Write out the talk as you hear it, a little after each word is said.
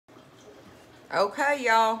Okay,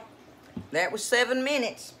 y'all, that was 7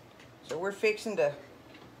 minutes. So we're fixing to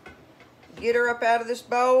get her up out of this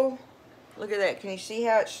bowl. Look at that. Can you see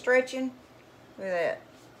how it's stretching? Look at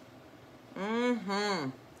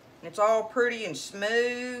that. It's all pretty and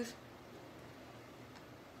smooth.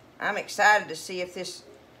 I'm excited to see if this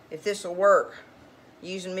will work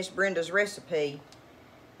using Miss Brenda's recipe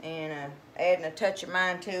and adding a touch of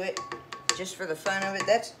mine to it just for the fun of it.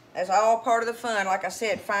 That's all part of the fun. Like I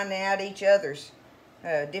said, finding out each other's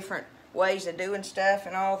different ways of doing stuff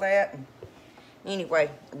and all that. And anyway,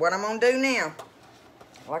 what I'm going to do now,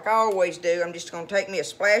 like I always do, I'm just going to take me a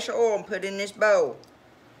splash of oil and put it in this bowl.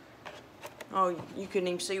 Oh, you couldn't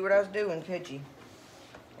even see what I was doing, could you?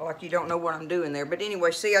 Like you don't know what I'm doing there. But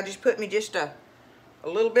anyway, see, I just put me just a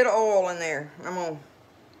little bit of oil in there. I'm going to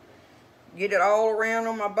get it all around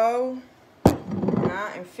on my bowl. And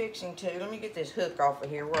I am fixing to, let me get this hook off of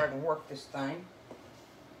here where I can work this thing.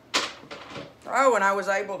 Oh, and I was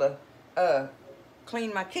able to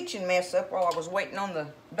clean my kitchen mess up while I was waiting on the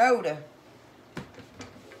dough to,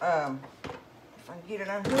 if I can get it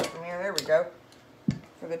unhooked from here, there we go,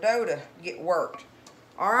 for the dough to get worked.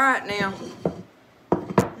 All right, now,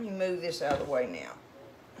 let me move this out of the way now.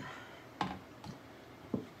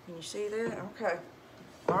 Can you see that? Okay.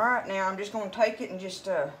 All right, now I'm just going to take it and just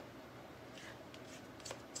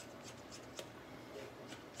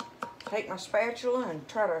take my spatula and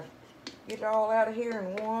try to get it all out of here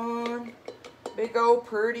in one big old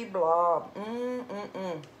pretty blob.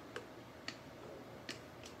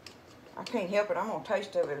 I can't help it. I'm gonna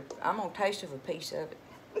taste of it. I'm gonna taste of a piece of it.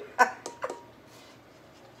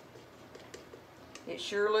 It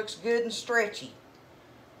sure looks good and stretchy.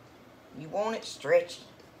 You want it stretchy.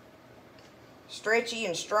 Stretchy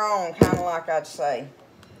and strong, kind of like I'd say.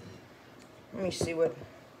 Let me see what,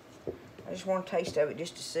 I just want a taste of it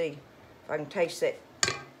just to see if I can taste that,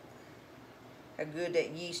 how good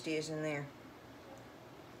that yeast is in there.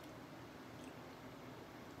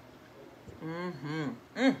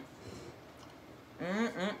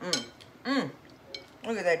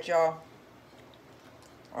 Look at that, y'all.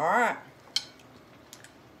 All right.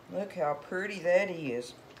 Look how pretty that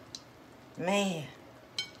is. Man,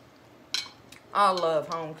 I love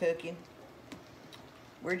home cooking.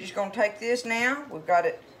 We're just gonna take this now. We've got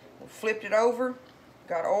it, we've flipped it over.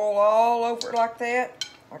 Got oil all over it like that.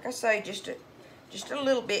 Like I say, just a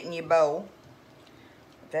little bit in your bowl.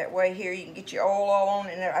 That way here you can get your oil all on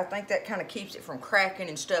it, and I think that kind of keeps it from cracking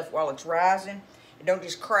and stuff while it's rising. It don't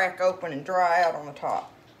just crack open and dry out on the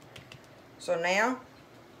top. So now,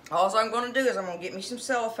 all I'm going to do is I'm going to get me some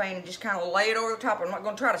cellophane and just kind of lay it over the top. I'm not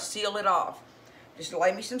going to try to seal it off. Just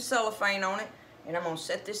lay me some cellophane on it, and I'm going to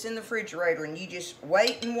set this in the refrigerator, and you just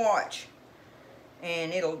wait and watch.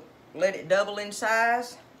 And it'll let it double in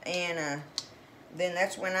size, and then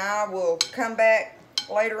that's when I will come back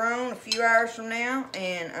later on, a few hours from now,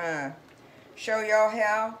 and show y'all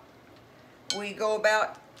how we go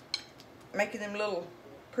about making them little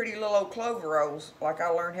pretty little old clover rolls, like I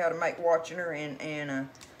learned how to make watching her, and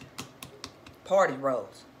party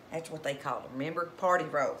rolls. That's what they call them, remember? Party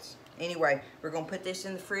rolls. Anyway, we're going to put this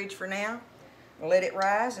in the fridge for now, let it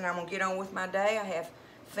rise, and I'm going to get on with my day. I have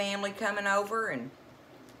family coming over, and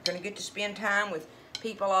going to get to spend time with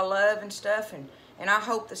people I love and stuff, and I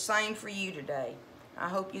hope the same for you today. I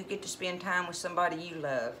hope you get to spend time with somebody you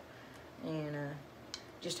love, and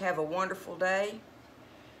just have a wonderful day.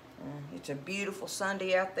 It's a beautiful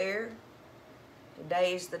Sunday out there.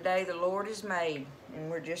 Today is the day the Lord has made, and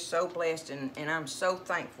we're just so blessed, and I'm so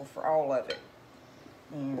thankful for all of it.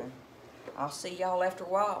 And I'll see y'all after a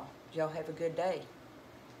while. Y'all have a good day,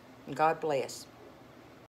 and God bless.